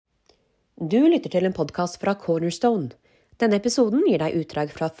Du lytter til en podcast fra Cornerstone. Denne episoden gir deg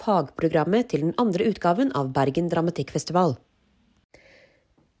utdrag fra fagprogrammet til den andre utgaven av Bergen Dramatikkfestival.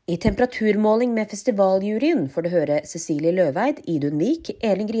 I temperaturmåling med festivaljuryen får du høre Cecilie Løveid, Idun Vik,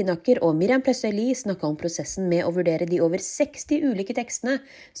 Elin Grinaker og Miriam Prestøyli snakke om prosessen med å vurdere de over 60 ulike tekstene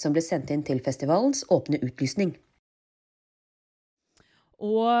som ble sendt inn til festivalens åpne utlysning.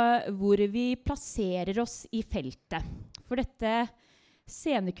 Og hvor vi plasserer oss i feltet. For dette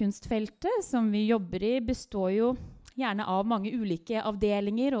scenekunstfeltet som vi jobber i består jo gjerne av mange ulike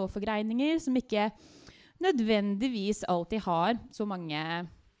avdelinger og forgreininger som ikke nødvendigvis alltid har så mange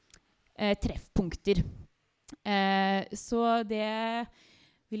treffpunkter. Så det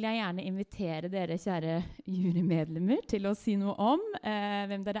vil jeg gjerne invitere dere kjære jurymedlemmer til å si noe om.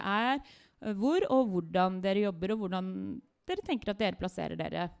 Hvem dere er, hvor og hvordan dere jobber og hvordan dere tenker at dere plasserer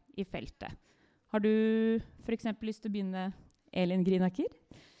dere i feltet. Har du for eksempel lyst til å begynne, Elin Grinaker?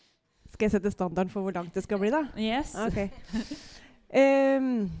 Skal jeg sette standarden for hvor langt det skal bli da? Yes. Okay.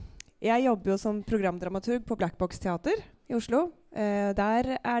 Jeg jobber jo som programdramaturg på Black Box Teater i Oslo.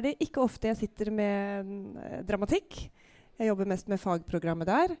 Der er det ikke ofte jeg sitter med dramatikk. Jeg jobber mest med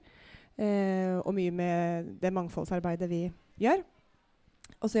fagprogrammet der, og mye med det mangfoldsarbeidet vi gjør.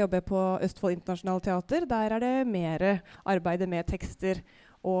 Og så jobber jeg på Østfold Internasjonale Teater. Der er det mer arbeid med tekster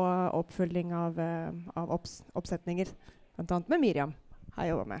og oppfølging av oppsetninger. Blant annet med Miriam har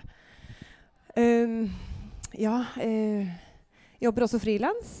jeg jobbet med. Jobber også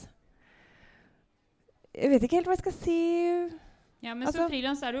freelance. Jeg vet ikke helt hva jeg skal si. Ja, men så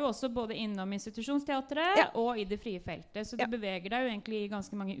freelance er du jo også både innom institusjonsteatret og i det frie feltet. Så du beveger deg jo egentlig i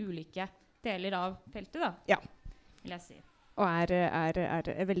ganske mange ulike deler av feltet da. Ja. Vil jeg si. Og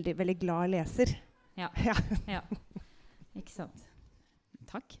er veldig, veldig glad leser. Ja. Ja. Ikke sant.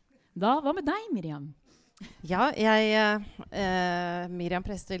 Takk. Da, hva med deg, Miriam? Ja, Miriam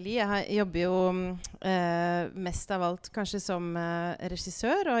Prestøyli, jeg jobber jo mest av alt kanskje som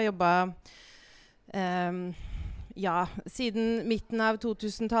regissør, og har jobbet siden midten av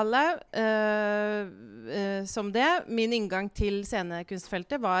 2000-tallet som det. Min inngang til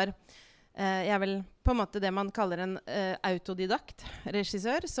scenekunstfeltet var jeg vel på en måte det man kaller en autodidakt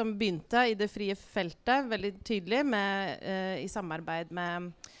regissør, som begynte i det frie feltet veldig tydelig i samarbeid med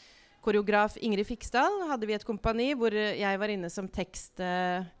koreograf Ingrid Fiksdal. Hadde vi et kompani hvor jeg var inne som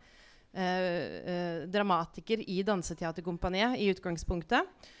dramatiker i Danseteaterkompaniet i utgangspunktet,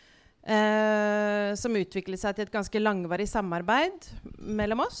 som utviklet seg til et ganske langvarig samarbeid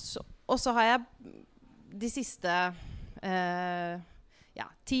mellom oss. Og så har jeg de siste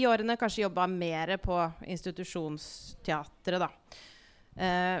 10 årene kanskje jobbet mer på institusjonsteatret da.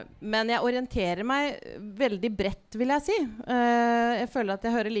 Men jeg orienterer meg veldig bredt, vil jeg si. Jeg føler at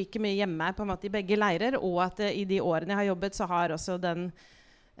jeg hører like mye hjemme på en måte i begge leirer, og at i de årene jeg har jobbet, så har også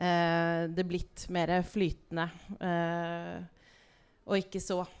det blitt mer flytende og ikke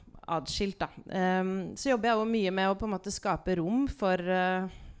så adskilt da. Så jobber jeg også mye med å på en måte skape rom for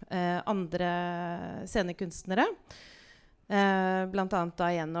andre scenekunstnere, blant annet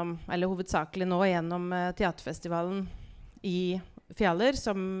da gjennom, eller hovedsakelig nå gjennom teaterfestivalen i Fjaler,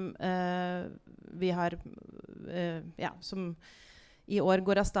 som vi har som i år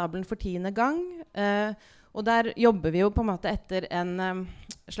går av stabelen for 10. gang. Og der jobber vi jo på en måte etter en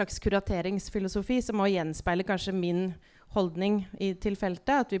slags kurateringsfilosofi som må gjenspeile kanskje min holdning til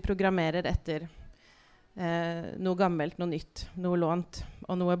feltet, at vi programmerer etter noe gammelt, noe nytt, noe lånt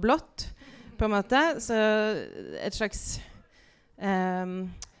og noe blått, på en måte. Så et slags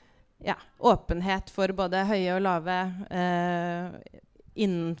åpenhet for både høye og lave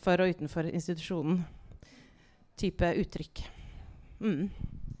innenfor og utenfor institusjonen type uttrykk.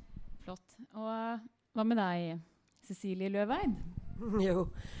 Flott. Og hva med deg, Cecilie Løveid?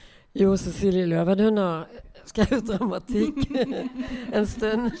 Jo, Cecilie Løveid, hun har skrevet dramatikk en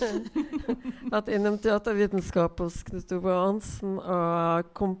stund. Vært innom teatervitenskap hos Knut Ove Arntzen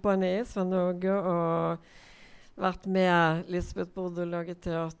og kompani, Sven Åge, og vært med Lisbeth Bordo laget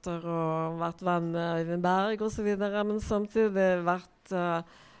teater og vært venn med Øyvind Berg og så videre, men samtidig vært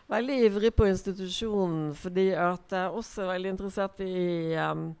veldig ivrig på institusjonen fordi at jeg også er veldig interessert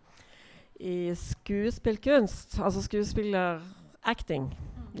i skuespillkunst, altså skuespiller-acting.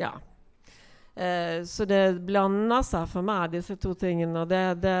 Ja. Så det blander seg for meg, disse to tingene, og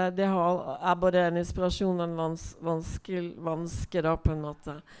det er både en inspirasjon og en vanske da, på en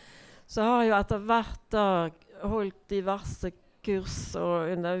måte. Så jeg har jo etter hvert da holdt diverse kurs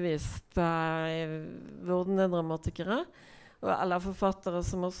og undervist vordende dramatikere, eller forfattere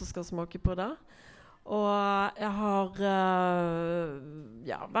som også skal smake på det. Og jeg har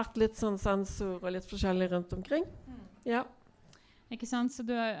vært litt sånn sensor og litt forskjellig rundt omkring. Ja. Ikke sant? Så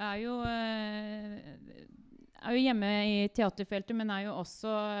du er jo hjemme i teaterfeltet, men er jo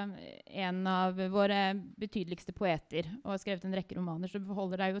også en av våre betydeligste poeter, og har skrevet en rekke romaner, så du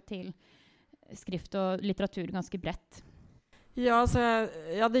forholder deg jo til skrift og litteratur ganske bredt. Ja, altså,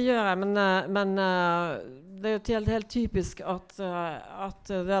 ja, det gjør jeg, men det er jo helt typisk at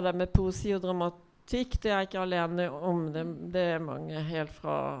det der med poesi og dramatikk, det er ikke alene om. Det er mange helt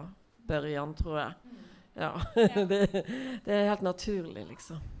fra børjan, tror jeg. Ja, det er helt naturlig,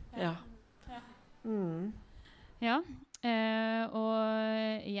 liksom. Ja. Ja, og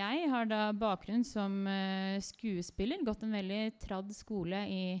jeg har da bakgrunn som skuespiller, gått en veldig tradd skole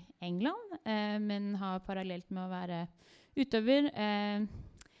i England, men har parallelt med å være utøver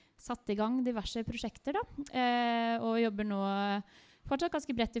satt i gang diverse prosjekter da, og jobber nå fortsatt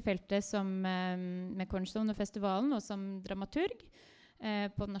ganske bredt i feltet som, med Cornerstone og festivalen, og som dramaturg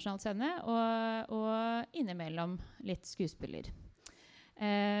på den nasjonale scene, og innimellom litt skuespiller.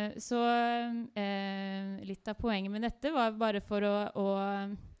 Så litt av poenget med dette var bare for å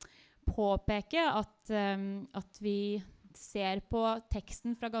påpeke at vi ser på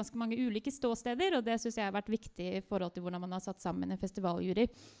teksten fra ganske mange ulike ståsteder, og det synes jeg har vært viktig i forhold til hvordan man har satt sammen en festivaljury,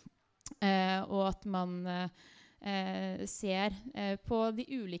 og at man ser på de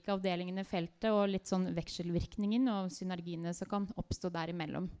ulike avdelingene i feltet og litt sånn vekselvirkningen og synergiene som kan oppstå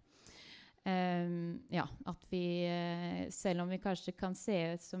derimellom. Ja, at vi, selv om vi kanskje kan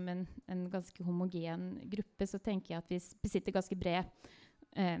se ut som en ganske homogen gruppe, så tenker jeg at vi besitter ganske bred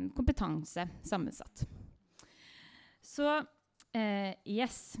kompetanse sammensatt. Så,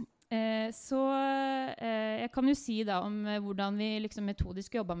 yes. Så jeg kan jo si da om hvordan vi liksom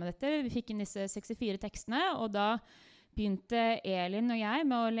metodisk jobbet med dette. Vi fikk inn disse 64 tekstene, og da begynte Elin og jeg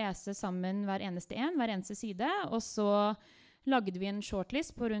med å lese sammen hver eneste side, og så lagde vi en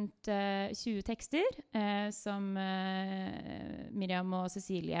shortlist på rundt 20 tekster som Miriam og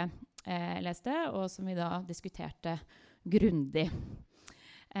Cecilie leste, og som vi da diskuterte grundig.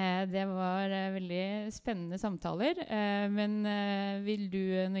 Det var veldig spennende samtaler, men vil du,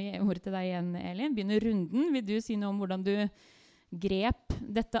 når jeg gir ordet til deg igjen, Elin, begynne runden? Vil du si noe om hvordan du grep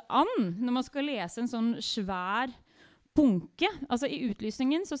dette an når man skal lese en sånn svær bunke? Altså i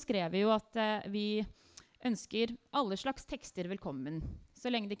utlysningen så skrev vi jo at vi ønsker alle slags tekster velkommen. Så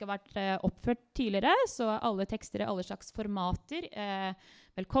lenge det ikke har vært oppført tidligere, så er alle tekster i alle slags formater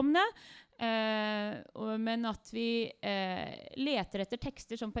velkomne. Men at vi leter etter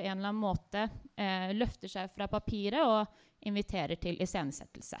tekster som på en eller annen måte løfter seg fra papiret og inviterer til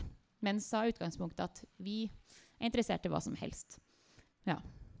iscenesettelse. Men sa utgangspunktet at vi er interessert i hva som helst. Ja.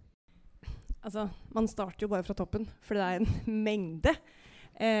 Altså, man starter jo bare fra toppen, for det er en mengde.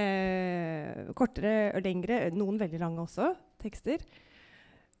 Kortere og lengre, noen veldig lange også, tekster.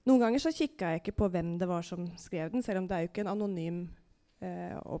 Noen ganger så kikket jeg ikke på hvem det var som skrev den, selv om det er jo ikke en anonym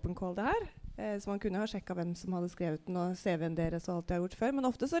open call det her. Så man kunne ha sjekket hvem som hadde skrevet den, og CV-en deres og alt jeg har gjort før. Men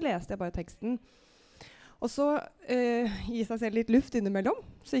ofte så leste jeg bare teksten. Og så gi seg selv litt luft innimellom,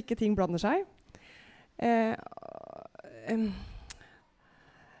 så ikke ting blander seg.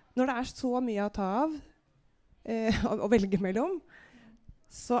 Når det er så mye å ta av å velge mellom,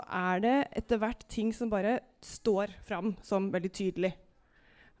 så er det etter hvert ting som bare står fram som veldig tydelig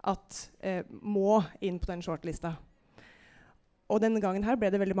at må inn på den shortlista. Og denne gangen her ble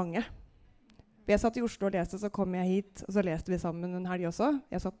det veldig mange. Jeg satt i Oslo og leste, så kom jeg hit, og så leste vi sammen en helg også.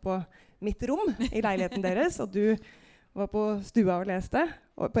 Jeg satt på mitt rom i leiligheten deres, og du var på stua og leste.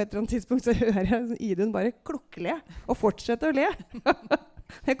 Og på et eller annet tidspunkt så hører jeg Idun bare klukkele og fortsette å le.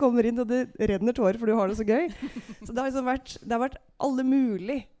 Jeg kommer inn, og det renner tårer, for du har det så gøy. Så det har liksom vært alle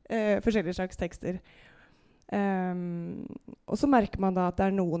mulige forskjellige slags tekster. Og så merker man da at det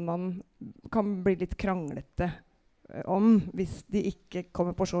er noen man kan bli litt kranglete om hvis de ikke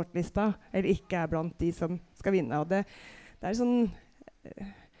kommer på shortlista, eller ikke er blant de som skal vinne. Og det er sånn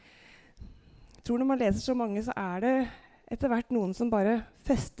jeg tror når man leser så mange, så er det etter hvert noen som bare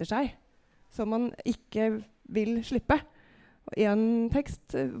fester seg, som man ikke vil slippe. Og en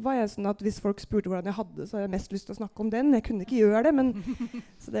tekst var jeg sånn at hvis folk spurte hvordan jeg hadde, så hadde jeg mest lyst til å snakke om den. Jeg kunne ikke gjøre det, men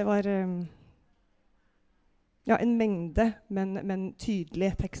så det var ja, en mengde, men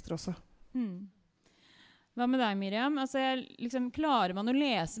tydelige tekster også. Hva med deg, Miriam? Altså, liksom, klarer man å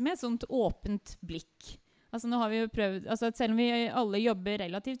lese med et sånt åpent blikk? Altså, nå har vi jo prøvd, altså, selv om vi alle jobber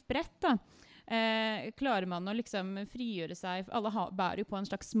relativt bredt, da, klarer man å liksom frigjøre seg, alle bærer jo på en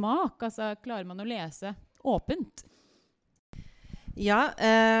slags smak, altså, klarer man å lese åpent? Ja,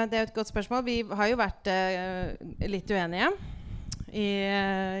 det er et godt spørsmål. Vi har jo vært litt uenige i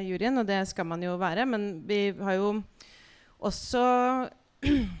juryen, og det skal man jo være, men vi har jo også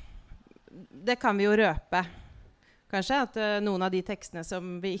det kan vi jo røpe. kanskje, at noen av de tekstene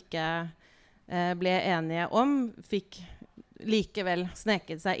som vi ikke ble enige om, fikk likevel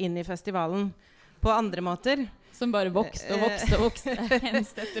sneket seg inn i festivalen på andre måter. Som bare vokste og vokste og vokste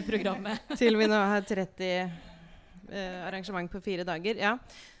henst dette programmet. Til vi nå har 30 arrangement på 4 dager, ja.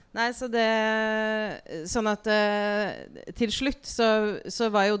 Nei, så det sånn at til slutt så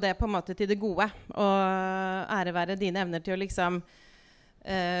var jo det på en måte til det gode, og ære være dine evner til å liksom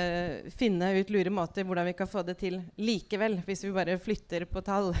finne ut lure måter hvordan vi kan få det til likevel, hvis vi bare flytter på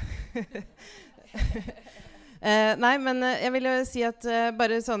tall. Nei, men jeg vil jo si at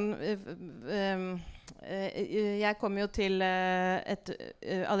bare sånn jeg kom jo til et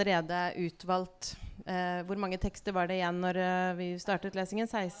allerede utvalgt hvor mange tekster var det igjen når vi startet lesingen?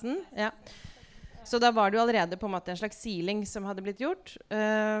 16? Ja. Så da var det jo allerede på en måte en slags siling som hadde blitt gjort.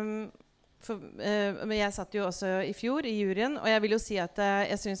 Men jeg satt jo også i fjor i juryen, og jeg vil jo si at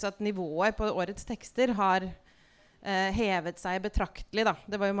jeg synes at nivået på årets tekster har hevet seg betraktelig. Da.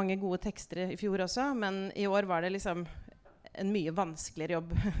 Det var jo mange gode tekster i fjor også, men i år var det liksom en mye vanskeligere jobb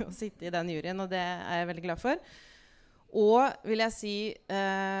å sitte i den juryen, og det er jeg veldig glad for. Og vil jeg si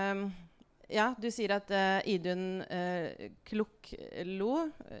ja, du sier at Idun Kluklo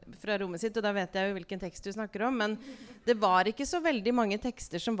fra rommet sitt, og da vet jeg jo hvilken tekst du snakker om, men det var ikke så veldig mange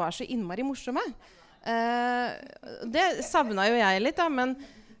tekster som var så innmari morsomme. Det savnet jo jeg litt, da,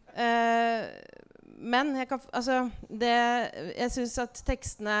 men jeg kan, altså, jeg synes at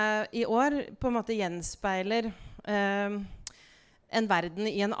tekstene i år på en måte gjenspeiler en verden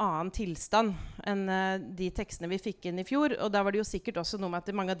i en annen tilstand enn de tekstene vi fikk inn i fjor. Og da var det jo sikkert også noe med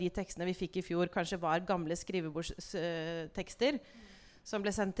at mange av de tekstene vi fikk i fjor kanskje var gamle skrivebordstekster som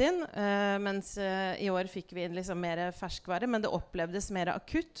ble sendt inn, mens i år fikk vi inn liksom mer ferskvare, men det opplevdes mer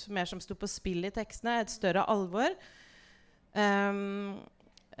akutt, mer som sto på spill i tekstene, et større alvor.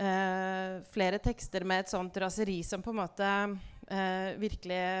 Flere tekster med et sånt raseri som på en måte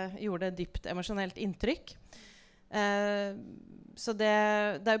virkelig gjorde dypt emosjonelt inntrykk. Så det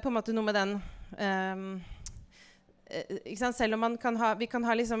er jo på en måte noe med den ikke sant? Selv om vi kan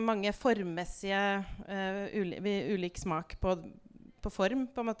ha liksom mange formmessige ulik smak på form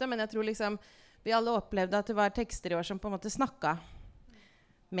på en måte, men jeg tror liksom vi alle opplevde at det var tekster i år som på en måte snakket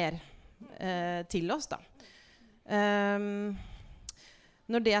mer til oss da.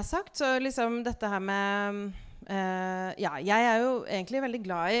 Når det er sagt, så liksom dette her med ja, jeg er jo egentlig veldig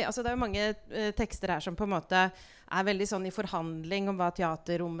glad i, altså det er jo mange tekster her som på en måte er veldig sånn i forhandling om hva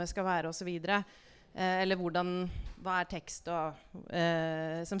teaterrommet skal være og så videre, eller hva er tekst og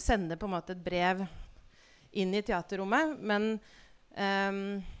som sender på en måte et brev inn i teaterrommet, men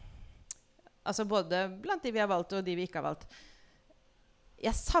altså både blant de vi har valgt og de vi ikke har valgt.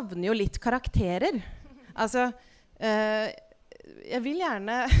 Jeg savner jo litt karakterer. Altså jeg vil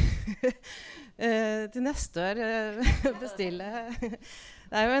gjerne til neste år bestille.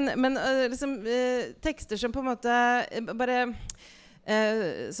 Det er jo men liksom, tekster som på en måte bare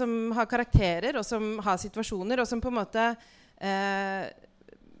som har karakterer og som har situasjoner og som på en måte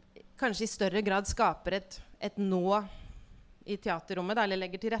kanskje i større grad skaper et nå i teaterrommet da, eller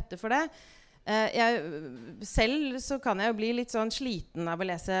legger til rette for det. Selv så kan jeg jo bli litt sånn sliten av å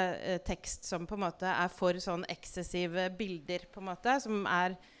lese tekst som på en måte er for sånn eksessive bilder på en måte, som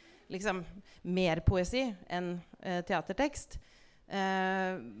er liksom mer poesi enn teatertekst.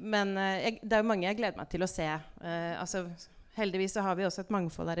 Men det er jo mange jeg gleder meg til å se. Altså, heldigvis så har vi også et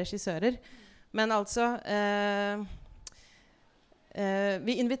mangfold av regissører. Men altså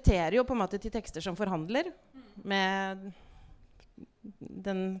vi inviterer jo på en måte til tekster som forhandler med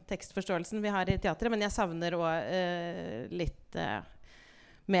den tekstforståelsen vi har i teatret, men jeg savner også litt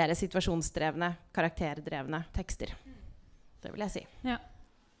mer situasjonsdrevne, karakterdrevne tekster. Det vil jeg si. Ja.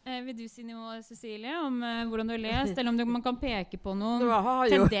 Vil du si noe, Cecilie, om hvordan du har lest, eller om man kan peke på noen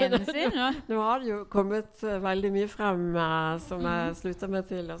tendenser? Ja. Nå har det jo kommet veldig mye frem som jeg slutter meg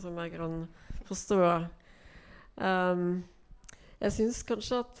til, og som jeg kan forstå. Jeg synes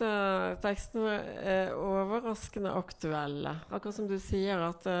kanskje at tekstene er overraskende aktuelle. Akkurat som du sier,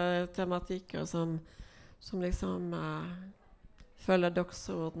 at tematikker som liksom følger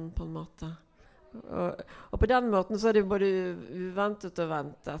dagsorden på en måte. Og på den måten så er det både uventet og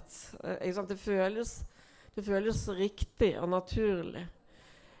ventet. Det føles riktig og naturlig.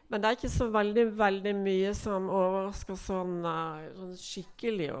 Men det er ikke så veldig mye som overrasker sånn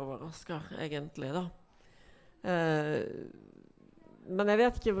skikkelig overrasker, egentlig, da. Men jeg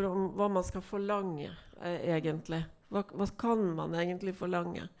vet ikke hva man skal forlange, egentlig. Hva kan man egentlig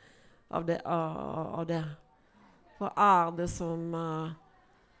forlange av det? Hva er det som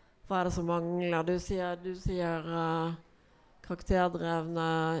mangler? Du sier karakterdrevne.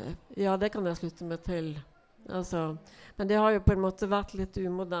 Ja, det kan jeg slutte meg til. Altså, men det har jo på en måte vært litt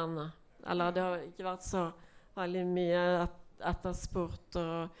umoderne. Eller det har ikke vært så veldig mye etterspurt,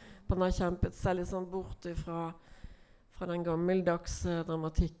 og man har kjempet seg litt sånn bort fra den gammeldagse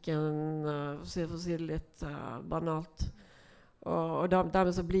dramatikken, for å si det litt banalt. Og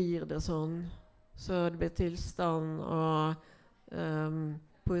dermed så blir det sånn. Så det blir tilstand og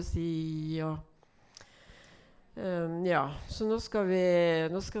poesi og ja, så nå skal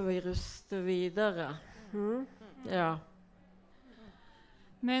vi ruste videre. Ja.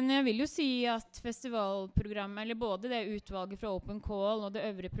 Men jeg vil jo si at festivalprogrammet, eller både det utvalget fra Open Call og det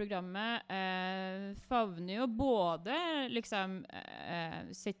øvrige programmet, favner jo både liksom,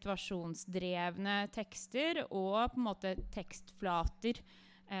 situasjonsdrevne tekster og på en måte tekstflater,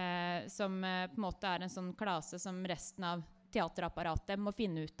 som på en måte en sånn klase som resten av teaterapparatet må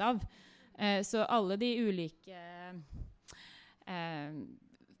finne ut av. Så alle de ulike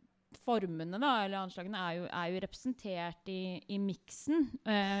formene da, eller anslagene er jo representert i miksen.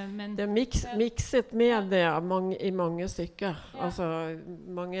 Men det mikset media i mange stykker. Ja. Altså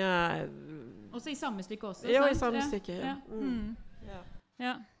mange... Også i samme stykke også? Ja, sant? I samme stykke, ja.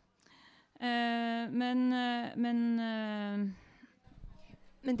 Ja. Men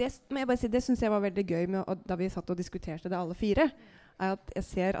det må jeg bare si, det synes jeg var veldig gøy med, da vi satt og diskuterte det alle fire, er at jeg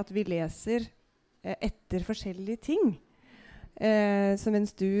ser at vi leser etter forskjellige ting. Så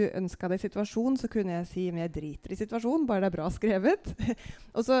mens du ønsket deg situasjon, så kunne jeg si men jeg driter i situasjon, bare det bra skrevet.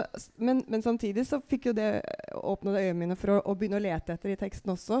 Men samtidig så fikk jo det åpnet øynene mine for å begynne å lete etter i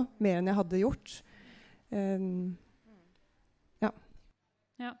teksten også, mer enn jeg hadde gjort.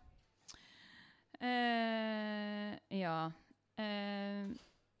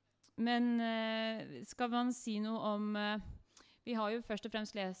 Men skal man si noe om vi har jo først og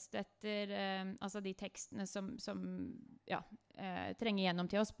fremst lest etter altså de tekstene som trenger gjennom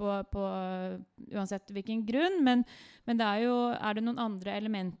til oss på uansett hvilken grunn, men det er det noen andre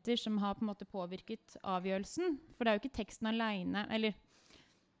elementer som har på en måte påvirket avgjørelsen, for det er jo ikke teksten alene, eller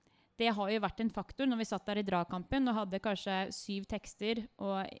det har jo vært en faktor når vi satt der i dragkampen og hadde kanskje 7 tekster,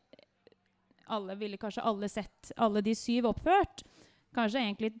 og alle ville kanskje alle sett alle de 7 oppført, kanskje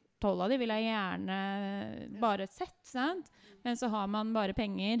egentlig 12 av de ville jeg gjerne bare sett, sant? Men så har man bare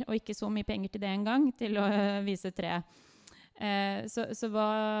penger, og ikke så mye penger til det en gang, til å vise 3. Så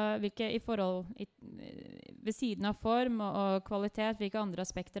hvilke i forhold ved siden av form og kvalitet, hvilke andre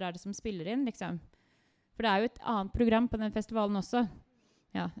aspekter er det som spiller inn, liksom? For det er jo et annet program på den festivalen også.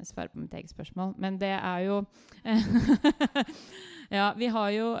 Ja, jeg svarer på mitt eget spørsmål, men det er jo... Ja, vi har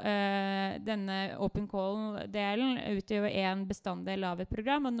jo denne Open Call-delen utgjør jo en bestanddel av et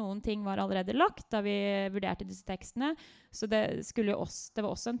program, og noen ting var allerede lagt da vi vurderte disse tekstene. Så det var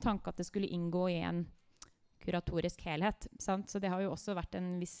også en tanke at det skulle inngå i en kuratorisk helhet. Sant? Så det har jo også vært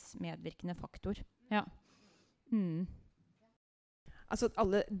en viss medvirkende faktor. Ja. Altså,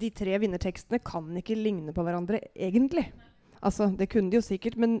 alle de 3 vinnertekstene kan ikke ligne på hverandre, egentlig. Altså, det kunne de jo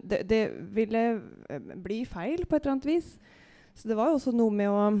sikkert, men det ville bli feil på et eller annet vis. Så det var jo også noe med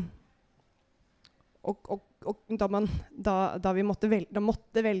da vi måtte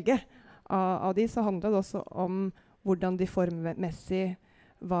velge av de, så handlet det også om hvordan de formmessig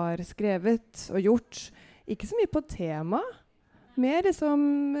var skrevet og gjort. Ikke så mye på tema, mer liksom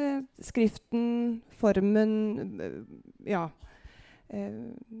skriften, formen,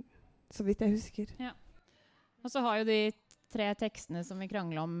 så vidt jeg husker. Ja. Og så har jo de 3 tekstene som vi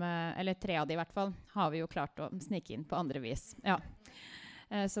krangler om, eller 3 av de i hvert fall, har vi jo klart å snike inn på andre vis. Ja.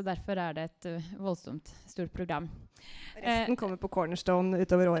 Så derfor er det et voldsomt stort program. Resten kommer på Cornerstone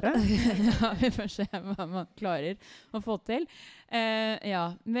utover året. Ja, vi får se hva man klarer å få til.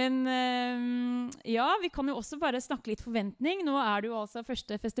 Men vi kan jo også bare snakke litt forventning. Nå er det jo altså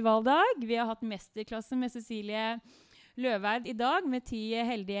første festivaldag. Vi har hatt mesterklasse med Cecilie Løveid i dag, med 10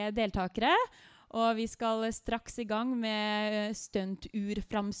 heldige deltakere. Og vi skal straks i gang med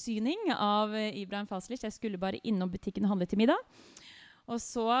stunturframsyning av Ibrahim Faslic. Jeg skulle bare innom butikken og handle til middag. Og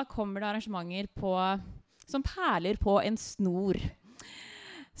så kommer det arrangementer som perler på en snor.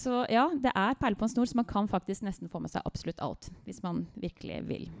 Så ja, det er perler på en snor, så man kan faktisk nesten få med seg absolutt alt, hvis man virkelig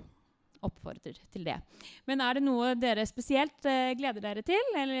vil oppfordre til det. Men er det noe dere spesielt gleder dere til,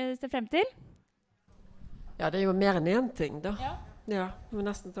 eller ser frem til? Ja, det er jo mer enn en ting, da. Ja, jeg må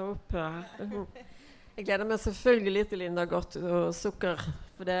nesten ta opp Jeg gleder meg selvfølgelig til Linda Gott og sukker,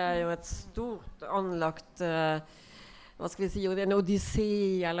 for det er jo et stort anlagt hva skal vi si, en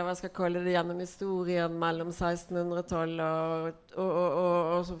odyssé, eller hva skal jeg kalle det, gjennom historien mellom 1600-tallet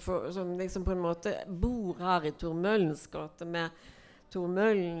og som liksom på en måte bor her i Tor Møllens gate med Tor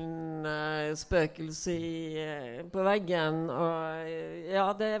Møllen spøkelse på veggen. Og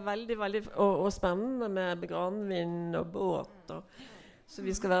ja, det veldig, veldig og spennende med granvin og båt. Så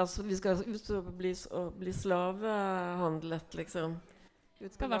vi skal ut og bli slavehandlet, liksom.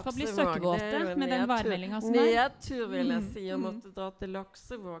 Skal i hvert fall bli søkkebåter med den værmeldingen som Nedtur, vil jeg si, å måtte dra til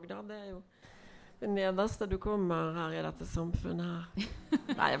Laksevåg. Da. Det jo det nederste du kommer her i dette samfunnet her.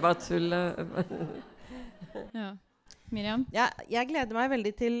 Nei, jeg bare tuller. Ja. Miriam? Ja, jeg gleder meg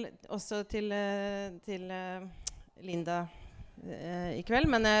veldig til Linda i kveld,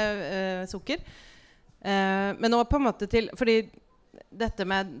 men sukker. Men nå på en måte fordi dette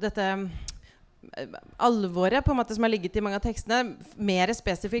alvoret på en måte som har ligget i mange av tekstene, mer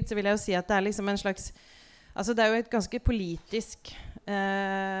spesifikt så vil jeg jo si at det liksom en slags, altså det jo et ganske politisk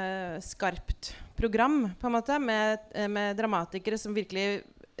skarpt program på en måte, med dramatikere som virkelig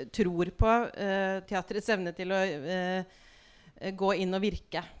tror på teaterets evne til å gå inn og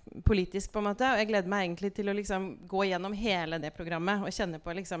virke politisk på en måte, og jeg gleder meg egentlig til å liksom gå gjennom hele det programmet og kjenne på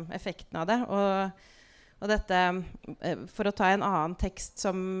liksom effekten av det, og dette, for å ta en annen tekst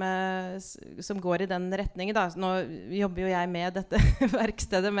som går i den retningen da. Nå jobber jo jeg med dette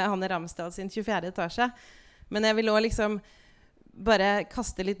verkstedet med Hanne Ramsdal sin 24. etasje, men jeg vil også liksom bare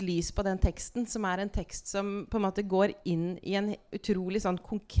kaste litt lys på den teksten, som en tekst som på en måte går inn i en utrolig sånn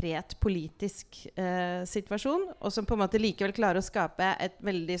konkret politisk situasjon, og som på en måte likevel klarer å skape et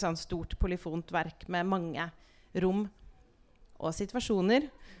veldig sånn stort polyfont verk med mange rom og situasjoner.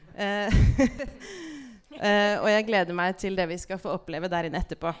 Og jeg gleder meg til det vi skal få oppleve der inne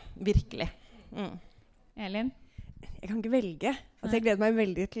etterpå. Virkelig. Elin? Jeg kan ikke velge. Altså, jeg gleder meg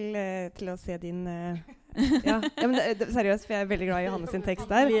veldig til å se din ja, men seriøst, for jeg veldig glad i Hanne sin tekst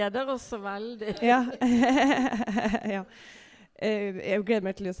der. Gleder oss så veldig. Ja. Ja. Jeg gleder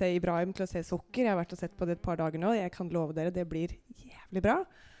meg til å se Ibrahim, til å se Sukker. Jeg har vært og sett på det et par dager nå. Jeg kan love dere, det blir jævlig bra.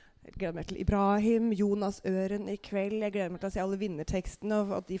 Jeg gleder meg til Ibrahim, Jonas Øren i kveld. Jeg gleder meg til å se alle vinnertekstene,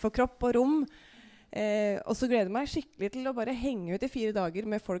 og at de får kropp og rom. Og så gleder jeg meg skikkelig til å bare henge ut i 4 dager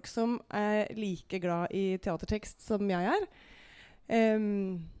med folk som like glad i teatertekst som jeg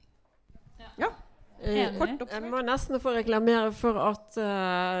ja. Kort oppsummert. Jeg må nesten få reklamere for at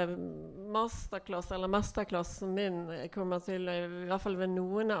mesterklassen min kommer til, i hvert fall ved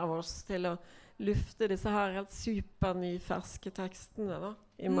noen av oss, til å lufte disse her helt supernyferske tekstene da.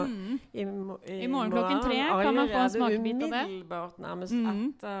 I morgen klokken 3 kan man få en smakebit av det. Umiddelbart nærmest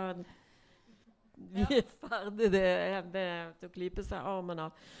etter vi ferdig det til å klipe seg armen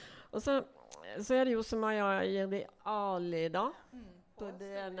av. Og så det jo som Maja gir de Ali da,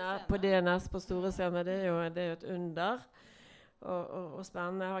 på DNS på store scener. Det jo et under og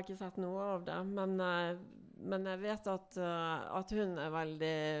spennende. Jeg har ikke sett noe av det, men jeg vet at hun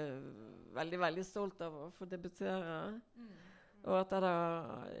veldig, veldig, veldig stolt av å få debutere. Og at det da,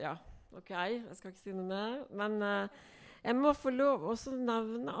 ja, ok, jeg skal ikke si noe mer, men jeg må få lov også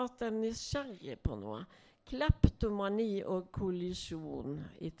nevne at jeg nysgjerrig på noe. Kleptomani og kollisjon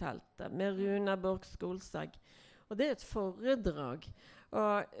i teltet med Rune Borch Skolsteg. Og det et foredrag.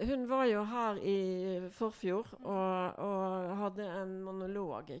 Og hun var jo her i forfjor og hadde en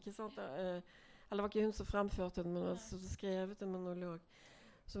monolog, ikke sant? Eller det var ikke hun som fremførte den, men hun skrevet en monolog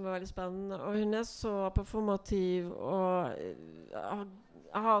som var veldig spennende. Og hun så performativ, og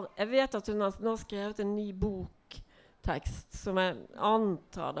jeg vet at hun nå har skrevet en ny boktekst som jeg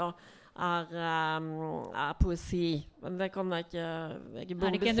antar da er poesi, men det kan jeg ikke er det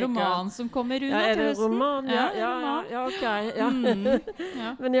ikke en roman som kommer ut til høsten? Roman? Ja, ok. Ja.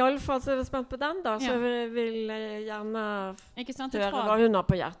 Ja. Men i alle fall så er jeg spent på den da, så jeg vil gjerne høre hva hun har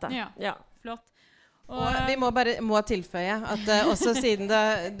på hjertet. Ja. Flott. Og vi må tilføye at også siden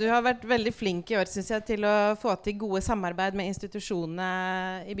du har vært veldig flink i år, synes jeg, til å få til gode samarbeid med institusjonene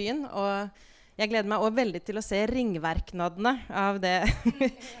i byen, og jeg gleder meg også veldig til å se ringverknadene av det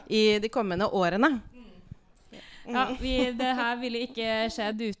i de kommende årene. Ja, det her ville ikke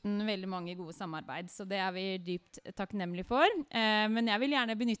skjedd uten veldig mange gode samarbeid, så det vi dypt takknemlige for. Men jeg vil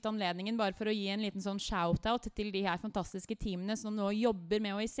gjerne benytte anledningen bare for å gi en liten sånn shout-out til de her fantastiske teamene som nå jobber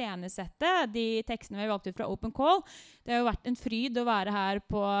med å iscenesette de tekstene vi har valgt ut fra Open Call. Det har jo vært en fryd å være her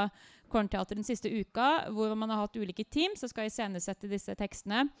på Kornteater den siste uka, hvor man har hatt ulike team som skal iscenesette disse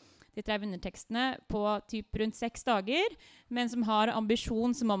tekstene. De 3 vinnertekstene på typ rundt 6 dager, men som har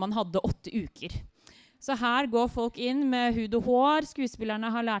ambisjon som om man hadde 8 uker. Så her går folk inn med hud og hår. Skuespillerne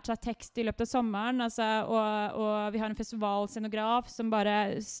har lært seg tekst i løpet av sommeren, altså, og vi har en festivalscenograf som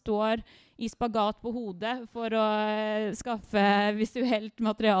bare står i spagat på hodet for å skaffe visuelt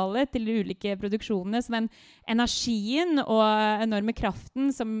materiale til de ulike produksjonene. Så den energien og enorme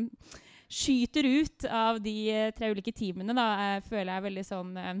kraften som skyter ut av de 3 ulike teamene, da, føler jeg veldig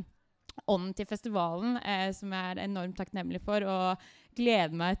sånn ånden til festivalen, som jeg er enormt takknemlig for, og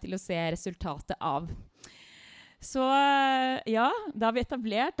gleder meg til å se resultatet av. Så ja, da har vi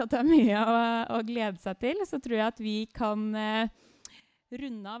etablert at det er mye å glede seg til, så tror jeg at vi kan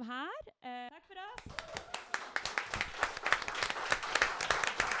runde av her. Takk for oss!